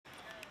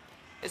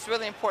It's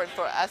really important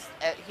for us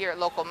here at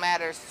Local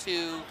Matters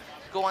to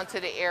go into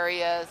the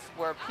areas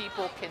where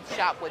people can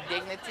shop with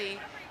dignity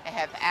and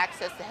have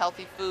access to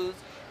healthy foods.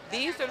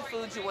 These are the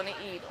foods you want to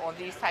eat on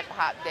these type of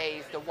hot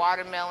days. The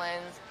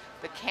watermelons,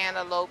 the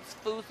cantaloupes,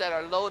 foods that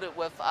are loaded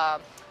with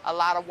a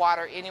lot of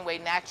water anyway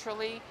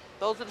naturally.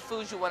 Those are the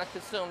foods you want to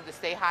consume to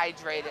stay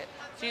hydrated.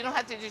 So you don't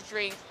have to just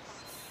drink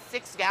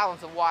 6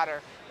 gallons of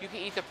water. You can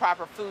eat the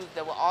proper foods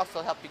that will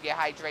also help you get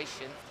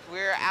hydration.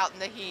 We're out in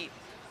the heat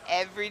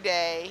every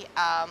day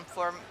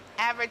for an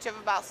average of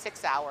about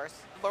 6 hours.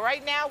 But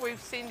right now we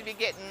seem to be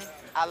getting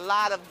a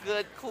lot of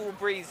good cool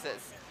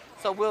breezes,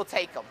 so we'll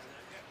take them.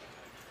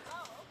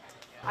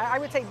 I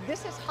would say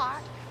this is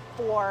hot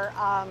for,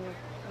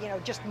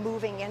 just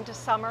moving into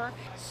summer.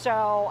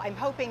 So I'm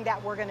hoping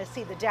that we're going to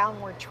see the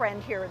downward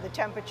trend here in the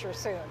temperature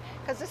soon,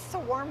 because this is a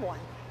warm one.